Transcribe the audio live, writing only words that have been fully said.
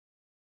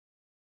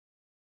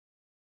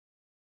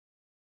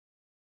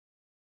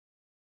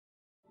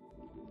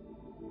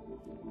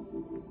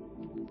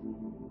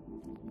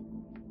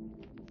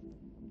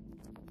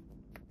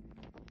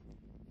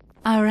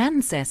Our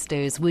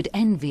ancestors would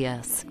envy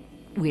us.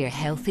 We're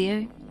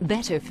healthier,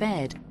 better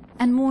fed,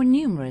 and more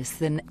numerous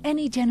than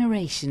any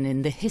generation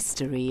in the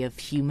history of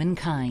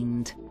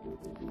humankind.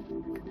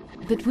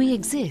 But we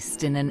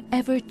exist in an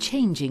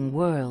ever-changing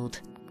world.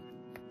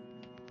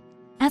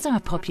 As our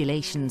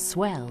population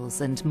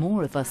swells and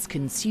more of us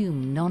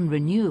consume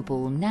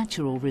non-renewable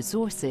natural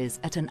resources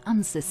at an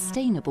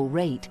unsustainable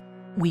rate,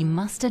 we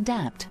must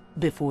adapt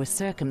before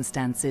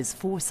circumstances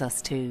force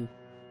us to.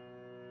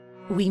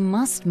 We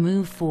must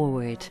move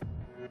forward.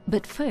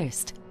 But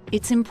first,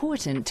 it's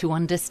important to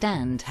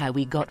understand how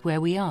we got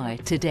where we are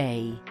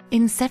today.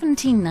 In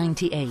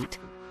 1798,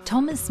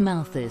 Thomas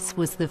Malthus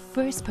was the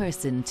first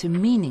person to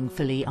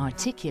meaningfully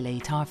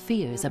articulate our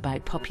fears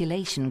about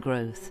population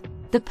growth.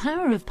 The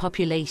power of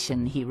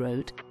population, he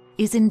wrote,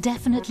 is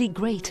indefinitely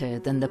greater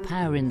than the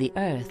power in the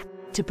earth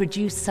to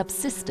produce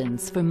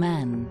subsistence for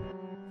man.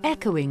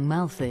 Echoing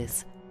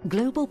Malthus,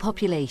 global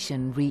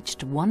population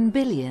reached 1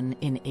 billion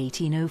in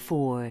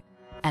 1804,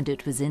 and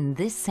it was in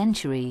this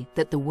century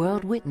that the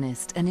world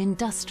witnessed an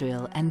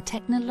industrial and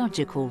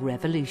technological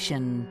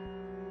revolution.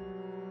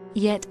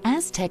 Yet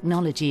as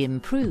technology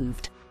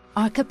improved,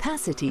 our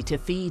capacity to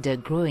feed a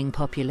growing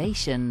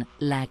population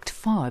lagged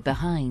far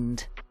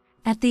behind.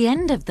 At the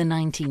end of the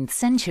 19th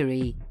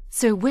century,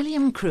 Sir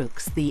William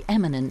Crookes, the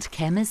eminent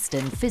chemist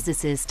and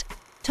physicist,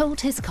 told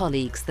his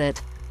colleagues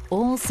that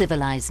all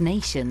civilized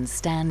nations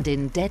stand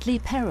in deadly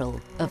peril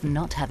of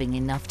not having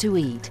enough to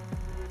eat.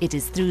 It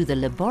is through the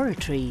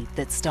laboratory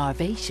that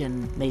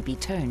starvation may be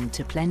turned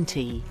to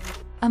plenty.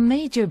 A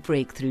major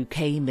breakthrough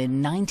came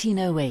in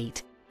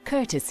 1908,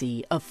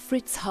 courtesy of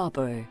Fritz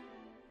Haber.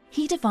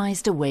 He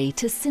devised a way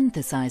to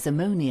synthesize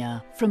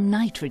ammonia from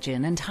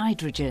nitrogen and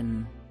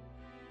hydrogen.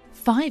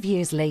 5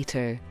 years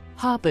later,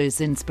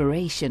 Haber's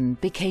inspiration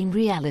became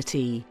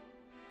reality.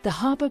 The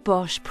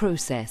Haber-Bosch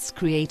process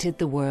created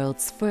the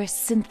world's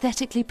first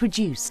synthetically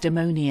produced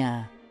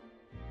ammonia.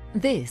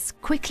 This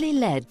quickly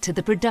led to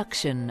the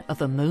production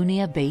of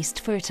ammonia-based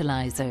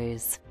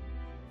fertilizers.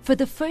 For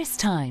the first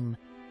time,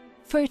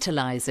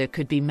 fertilizer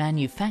could be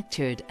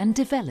manufactured and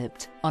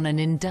developed on an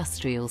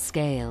industrial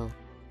scale.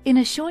 In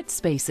a short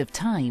space of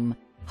time,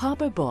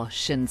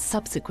 Haber-Bosch and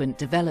subsequent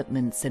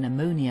developments in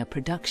ammonia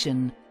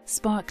production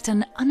sparked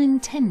an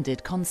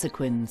unintended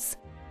consequence,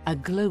 a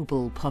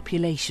global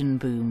population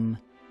boom.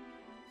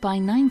 By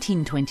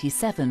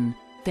 1927,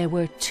 there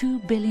were 2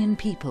 billion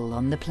people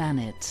on the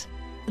planet.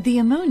 The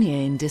ammonia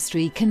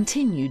industry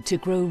continued to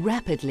grow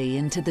rapidly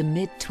into the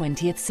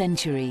mid-20th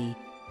century.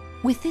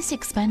 With this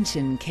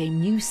expansion came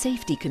new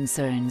safety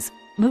concerns,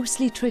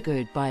 mostly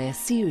triggered by a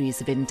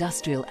series of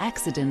industrial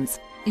accidents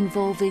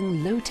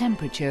involving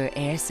low-temperature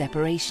air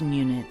separation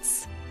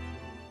units.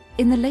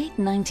 In the late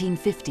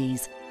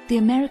 1950s, the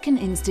American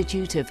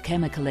Institute of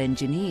Chemical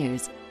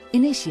Engineers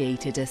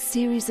initiated a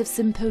series of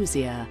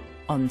symposia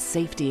on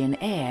safety in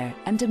air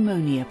and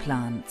ammonia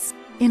plants.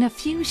 In a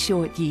few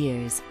short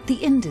years, the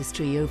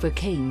industry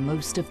overcame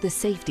most of the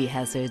safety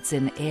hazards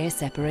in air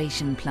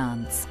separation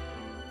plants.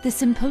 The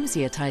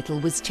symposia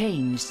title was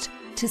changed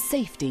to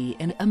Safety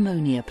in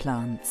Ammonia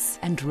Plants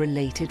and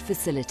Related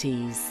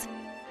Facilities.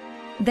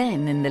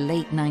 Then, in the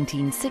late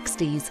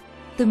 1960s,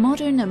 the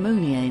modern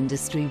ammonia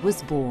industry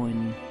was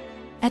born.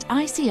 At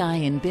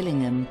ICI in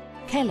Billingham,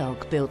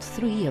 Kellogg built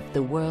 3 of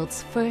the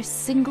world's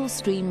first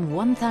single-stream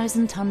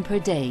 1,000 ton per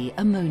day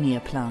ammonia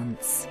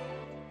plants.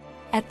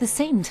 At the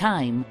same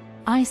time,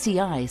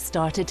 ICI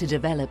started to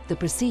develop the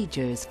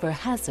procedures for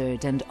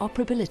hazard and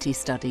operability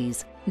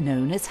studies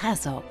known as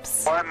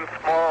HAZOPs. One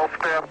small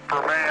step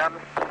for man,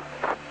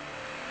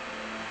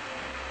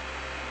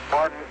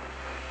 one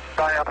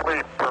giant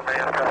leap for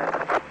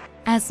mankind.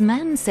 As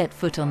man set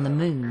foot on the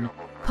moon,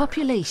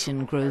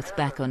 population growth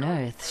back on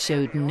Earth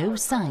showed no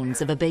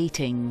signs of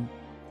abating.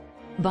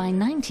 By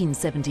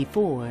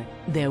 1974,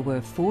 there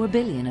were 4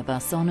 billion of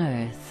us on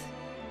Earth.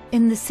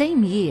 In the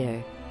same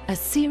year, a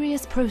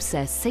serious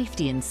process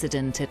safety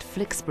incident at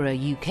Flixborough,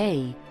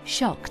 UK,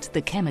 shocked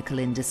the chemical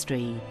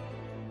industry.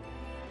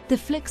 The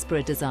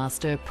Flixborough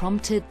disaster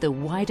prompted the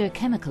wider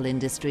chemical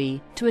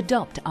industry to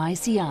adopt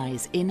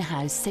ICI's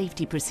in-house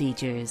safety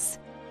procedures.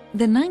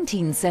 The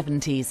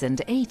 1970s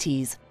and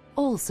 80s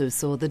also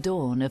saw the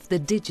dawn of the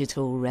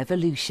digital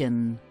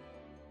revolution.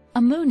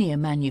 Ammonia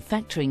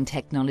manufacturing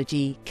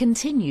technology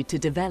continued to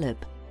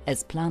develop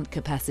as plant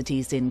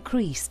capacities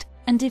increased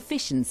and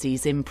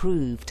efficiencies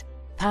improved,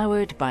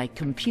 powered by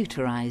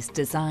computerized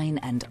design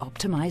and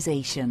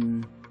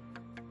optimization.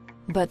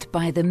 But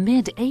by the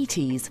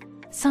mid-80s,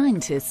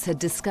 scientists had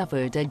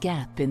discovered a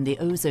gap in the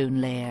ozone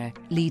layer,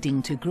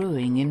 leading to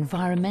growing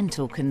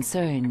environmental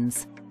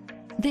concerns.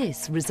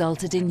 This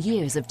resulted in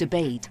years of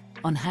debate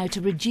on how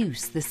to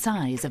reduce the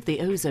size of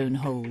the ozone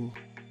hole.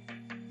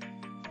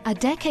 A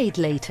decade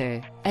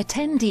later,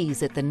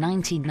 attendees at the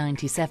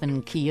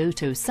 1997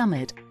 Kyoto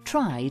summit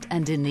tried,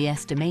 and in the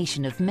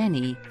estimation of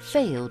many,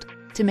 failed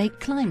to make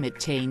climate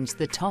change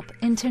the top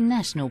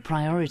international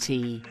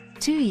priority.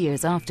 2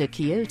 years after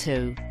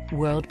Kyoto,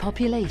 world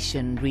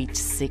population reached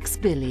 6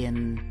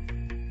 billion.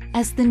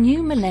 As the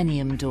new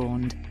millennium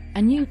dawned,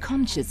 a new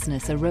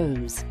consciousness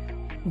arose.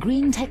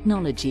 Green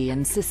technology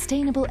and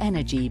sustainable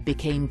energy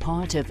became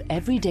part of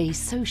everyday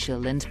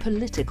social and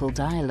political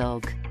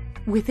dialogue.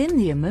 Within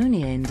the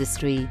ammonia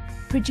industry,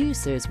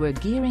 producers were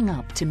gearing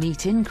up to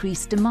meet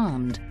increased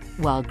demand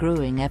while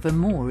growing ever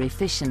more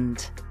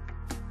efficient.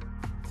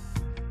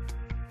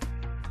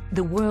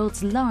 The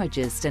world's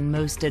largest and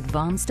most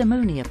advanced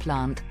ammonia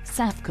plant,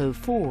 SAFCO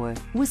 4,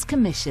 was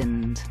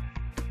commissioned.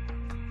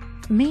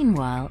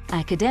 Meanwhile,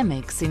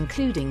 academics,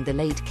 including the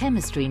late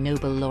chemistry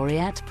Nobel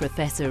laureate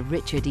Professor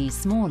Richard E.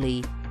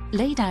 Smalley,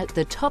 laid out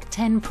the top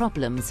 10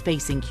 problems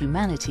facing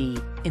humanity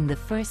in the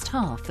first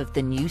half of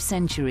the new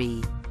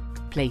century,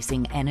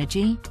 placing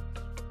energy,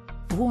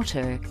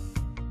 water,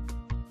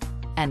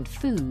 and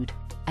food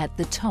at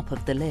the top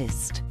of the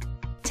list.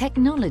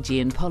 Technology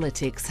and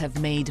politics have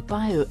made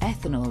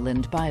bioethanol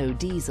and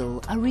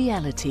biodiesel a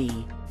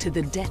reality to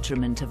the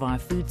detriment of our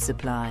food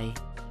supply.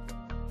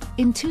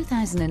 In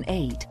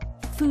 2008,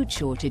 food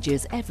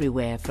shortages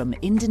everywhere from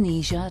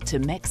Indonesia to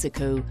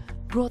Mexico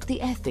brought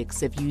the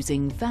ethics of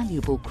using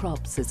valuable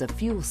crops as a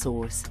fuel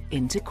source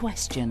into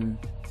question.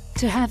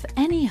 To have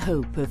any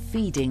hope of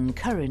feeding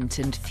current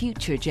and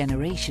future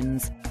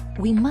generations,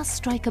 we must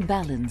strike a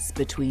balance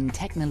between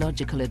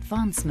technological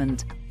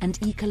advancement and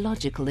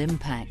ecological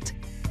impact,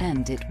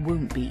 and it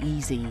won't be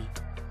easy.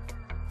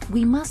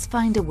 We must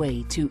find a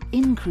way to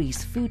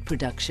increase food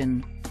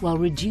production while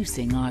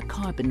reducing our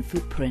carbon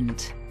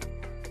footprint.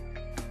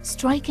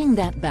 Striking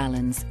that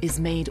balance is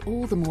made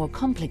all the more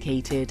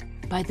complicated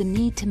by the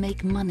need to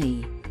make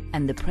money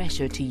and the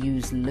pressure to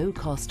use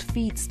low-cost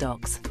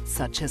feedstocks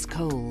such as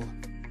coal.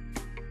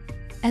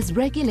 As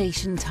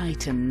regulation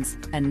tightens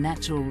and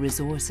natural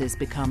resources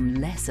become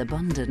less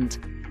abundant,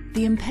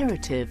 the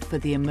imperative for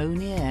the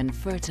ammonia and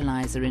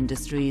fertilizer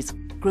industries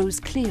grows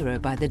clearer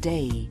by the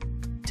day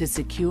to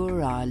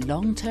secure our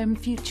long-term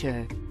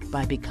future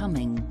by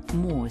becoming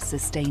more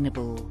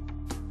sustainable.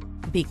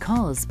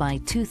 Because by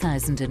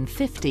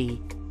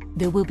 2050,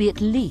 there will be at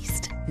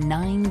least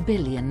 9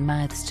 billion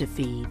mouths to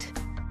feed.